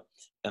 So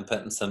I'm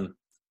putting some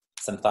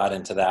thought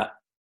into that.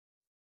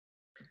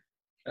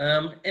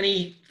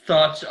 Any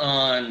thoughts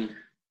on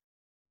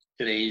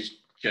today's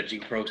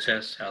judging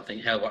process? How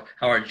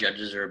our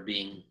judges are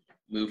being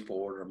moved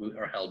forward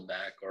or held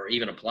back or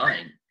even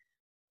applying?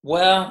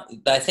 Well,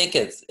 I think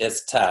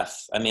it's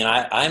tough. I mean,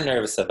 I'm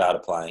nervous about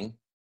applying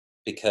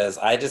because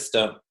I just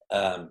don't.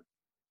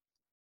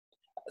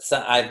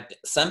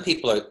 Some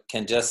people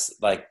can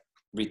just like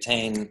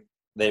retain.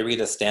 They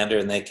read a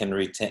standard and they can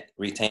retain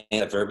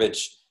the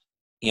verbiage,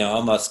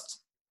 almost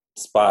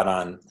spot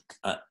on,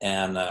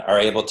 and are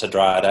able to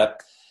draw it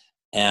up,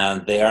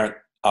 and they aren't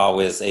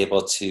always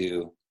able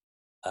to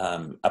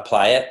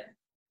apply it.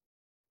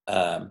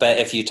 But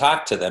if you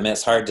talk to them,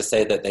 it's hard to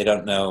say that they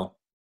don't know.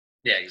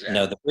 Yeah, exactly.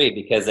 Know the read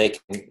because they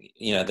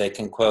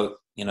can quote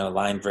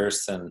line,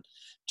 verse, and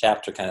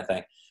chapter kind of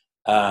thing.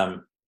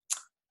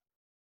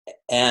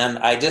 And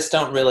I just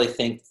don't really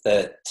think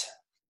that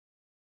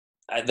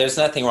there's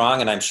nothing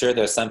wrong, and I'm sure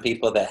there's some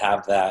people that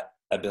have that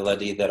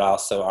ability that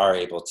also are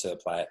able to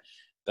apply it.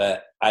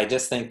 But I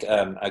just think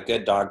a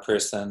good dog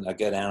person, a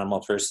good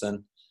animal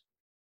person,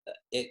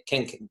 it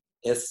can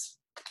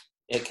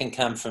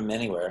come from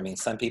anywhere. I mean,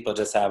 some people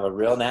just have a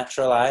real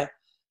natural eye,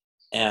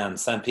 and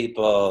some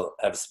people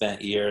have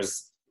spent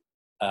years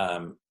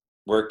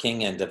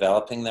working and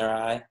developing their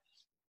eye,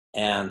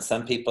 and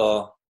some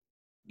people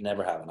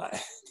never have an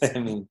eye. I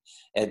mean,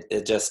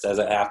 it just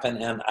doesn't happen,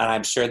 and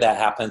I'm sure that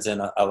happens in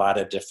a lot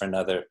of different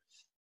other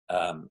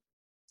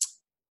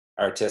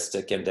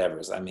artistic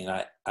endeavors. I mean,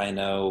 I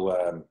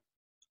know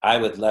I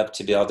would love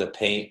to be able to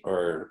paint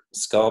or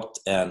sculpt,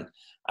 and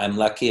I'm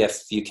lucky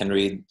if you can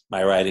read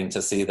my writing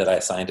to see that I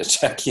signed a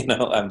check.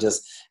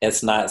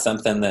 It's not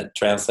something that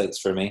translates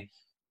for me.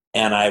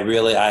 And I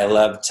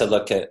love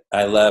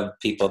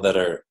people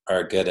that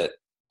are good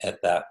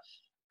at that.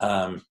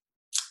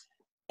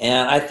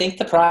 And I think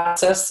the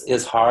process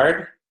is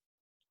hard,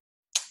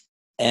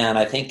 and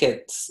I think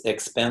it's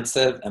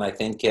expensive, and I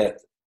think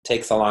it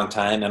takes a long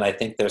time, and I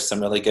think there's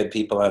some really good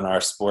people in our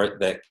sport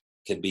that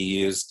could be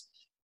used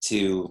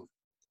to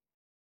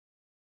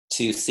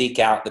seek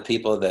out the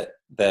people that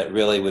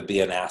really would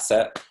be an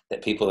asset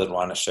that people would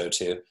want to show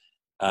to.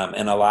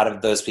 And a lot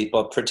of those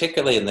people,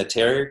 particularly in the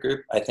terrier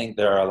group, I think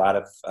there are a lot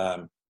of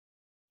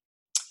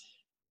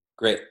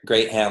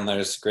great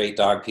handlers, great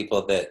dog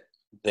people that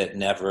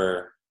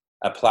never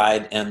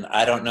applied. And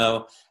I don't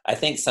know, I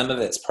think some of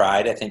it's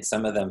pride. I think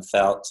some of them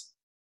felt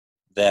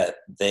that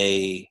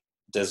they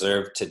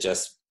deserved to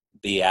just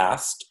be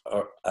asked.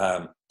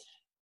 And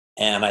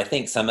I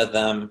think some of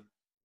them,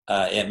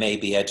 it may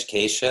be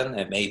education.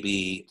 It may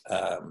be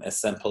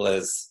as simple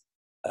as,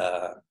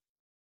 what's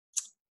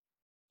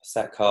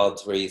that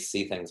called, where you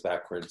see things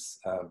backwards?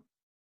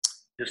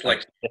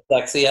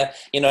 Dyslexia.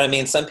 You know what I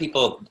mean? Some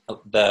people,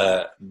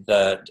 I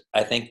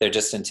think they're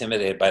just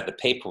intimidated by the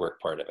paperwork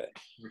part of it.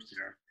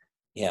 Sure.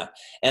 Yeah.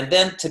 And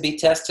then to be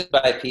tested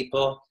by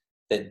people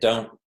that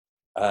don't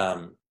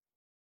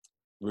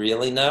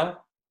really know,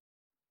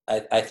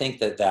 I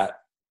think that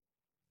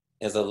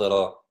is a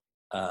little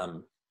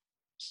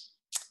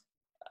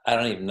I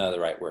don't even know the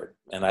right word,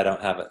 and I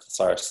don't have a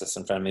thesaurus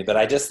in front of me, but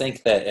I just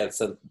think that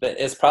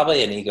it's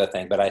probably an ego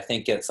thing, but I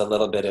think it's a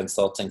little bit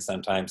insulting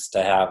sometimes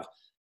to have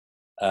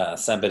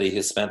somebody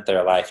who spent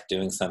their life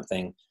doing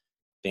something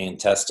being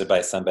tested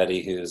by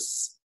somebody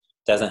who's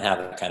doesn't have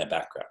that kind of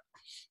background.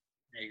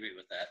 I agree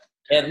with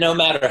that. And no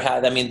matter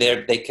how, I mean,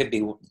 they could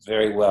be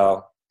very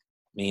well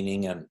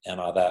meaning and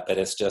all that, but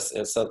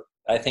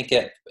I think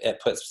it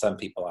puts some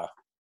people off.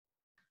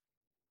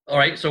 All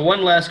right, so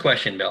one last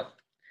question, Bill.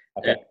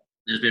 Okay.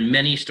 There's been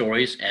many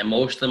stories, and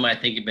most of them I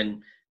think have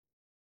been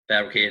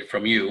fabricated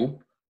from you.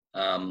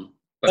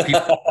 But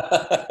people,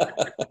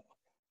 I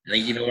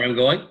think you know where I'm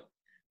going.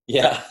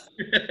 Yeah.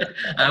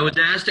 I was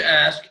asked to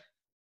ask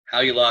how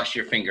you lost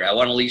your finger. I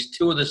want at least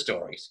two of the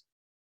stories.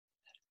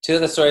 Two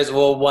of the stories.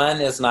 Well, one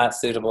is not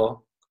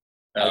suitable.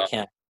 I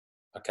can't.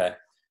 Okay.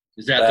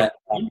 Is that the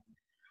one?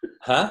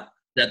 Huh?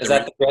 Is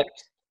that the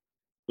correct?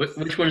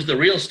 Which one's the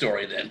real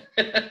story then?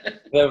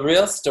 The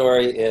real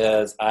story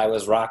is I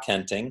was rock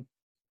hunting.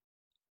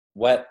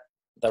 What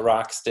the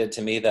rocks did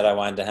to me that I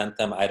wanted to hunt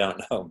them, I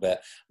don't know,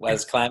 but I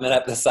was climbing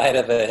up the side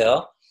of a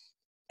hill,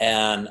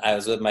 and I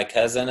was with my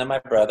cousin and my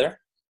brother.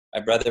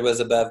 My brother was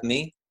above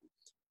me.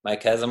 My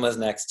cousin was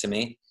next to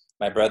me.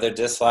 My brother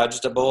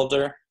dislodged a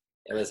boulder.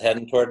 It was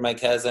heading toward my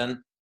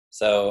cousin.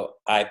 So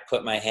I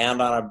put my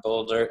hand on a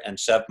boulder and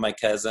shoved my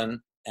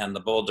cousin, and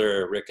the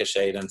boulder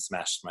ricocheted and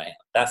smashed my hand.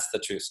 That's the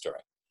true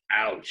story.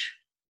 Ouch.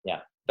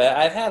 Yeah. But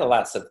I've had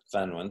lots of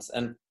fun ones.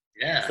 And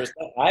yeah,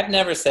 I've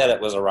never said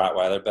it was a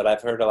Rottweiler, but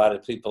I've heard a lot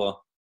of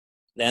people,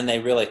 and they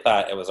really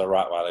thought it was a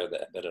Rottweiler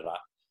that bit it off.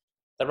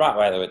 The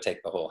Rottweiler would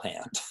take the whole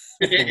hand.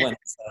 It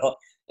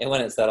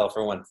wouldn't settle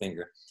for one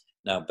finger.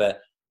 No,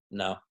 but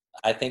no.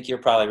 I think you're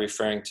probably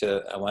referring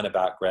to one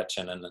about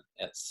Gretchen, and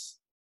it's.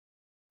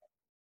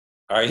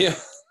 Are you?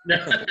 No,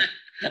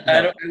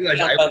 I don't.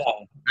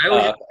 I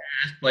was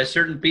asked by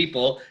certain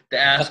people to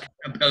ask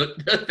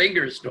about the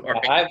finger story.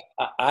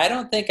 I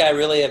don't think I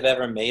really have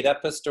ever made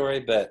up a story,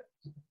 but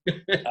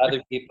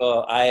other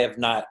people, I have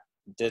not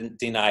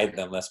denied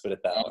them. Let's put it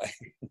that way.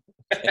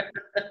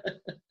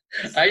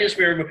 I just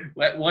remember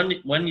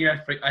one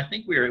year. I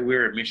think we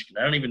were in Michigan.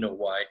 I don't even know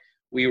why.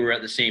 We were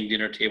at the same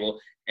dinner table,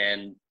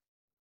 and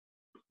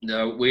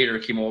the waiter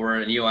came over,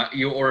 and you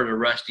ordered a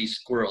rusty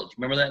squirrel. Do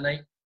you remember that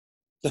night?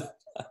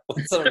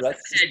 What's a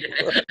rusty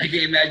squirrel? I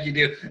can't imagine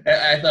you.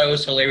 I thought it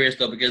was hilarious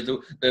though, because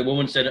the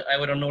woman said, "I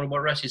don't know what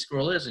a rusty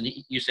squirrel is," and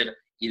you said,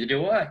 "Either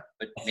do I."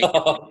 But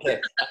okay.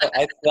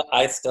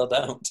 I still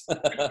don't.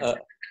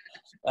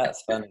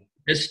 That's funny.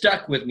 It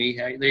stuck with me.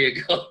 There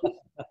you go.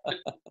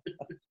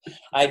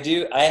 I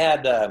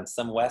had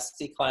some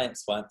Westie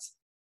clients once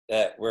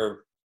that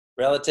were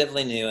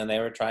relatively new, and they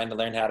were trying to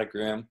learn how to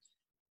groom.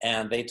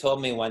 And they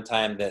told me one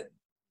time that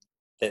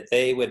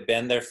they would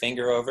bend their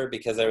finger over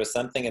because there was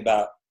something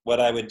about what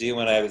I would do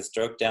when I would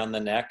stroke down the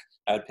neck.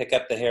 I would pick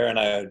up the hair and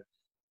I would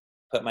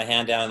put my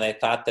hand down, and they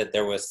thought that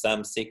there was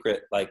some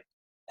secret, like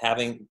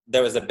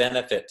there was a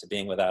benefit to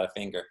being without a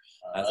finger.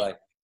 I was like,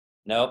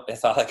 nope,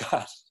 that's all I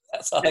got.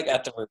 That's all I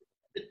got to work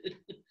with.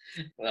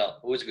 Well,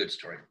 it was a good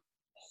story.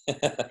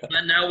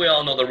 But now we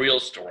all know the real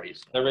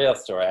stories. The real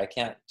story. I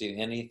can't do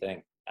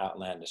anything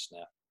outlandish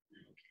now.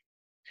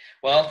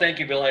 Well, thank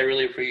you, Bill. I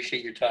really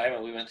appreciate your time.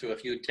 And we went through a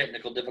few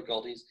technical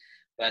difficulties,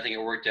 but I think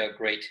it worked out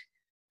great.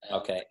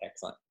 Okay,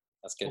 excellent.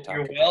 That's good talk.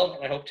 You're well,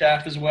 and I hope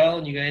Taft is well,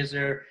 and you guys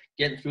are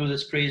getting through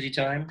this crazy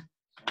time.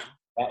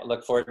 I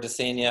look forward to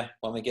seeing you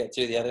when we get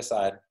through the other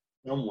side.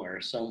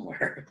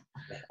 Somewhere.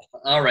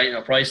 All right,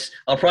 I'll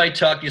probably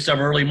talk to you some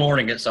early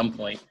morning at some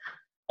point.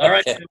 All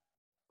right. Okay.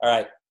 All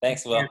right.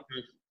 Thanks, Will.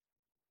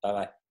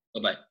 Bye-bye.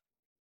 Bye-bye.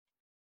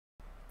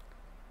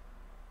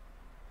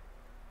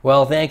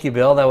 Well, thank you,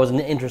 Bill. That was an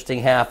interesting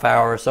half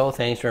hour or so.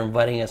 Thanks for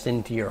inviting us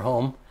into your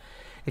home.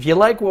 If you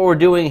like what we're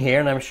doing here,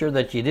 and I'm sure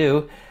that you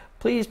do,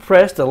 please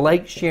press the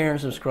like, share,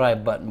 and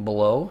subscribe button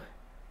below.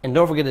 And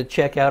don't forget to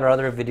check out our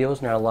other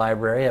videos in our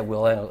library at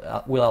Will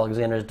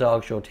Alexander's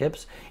Dog Show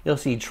Tips. You'll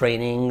see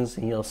trainings,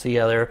 and you'll see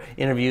other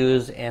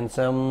interviews, and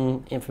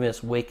some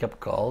infamous wake-up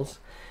calls.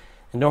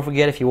 And don't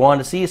forget, if you want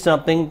to see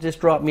something, just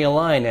drop me a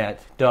line at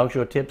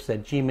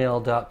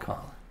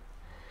dogshowtips@gmail.com.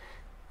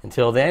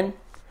 Until then,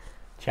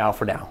 ciao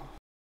for now.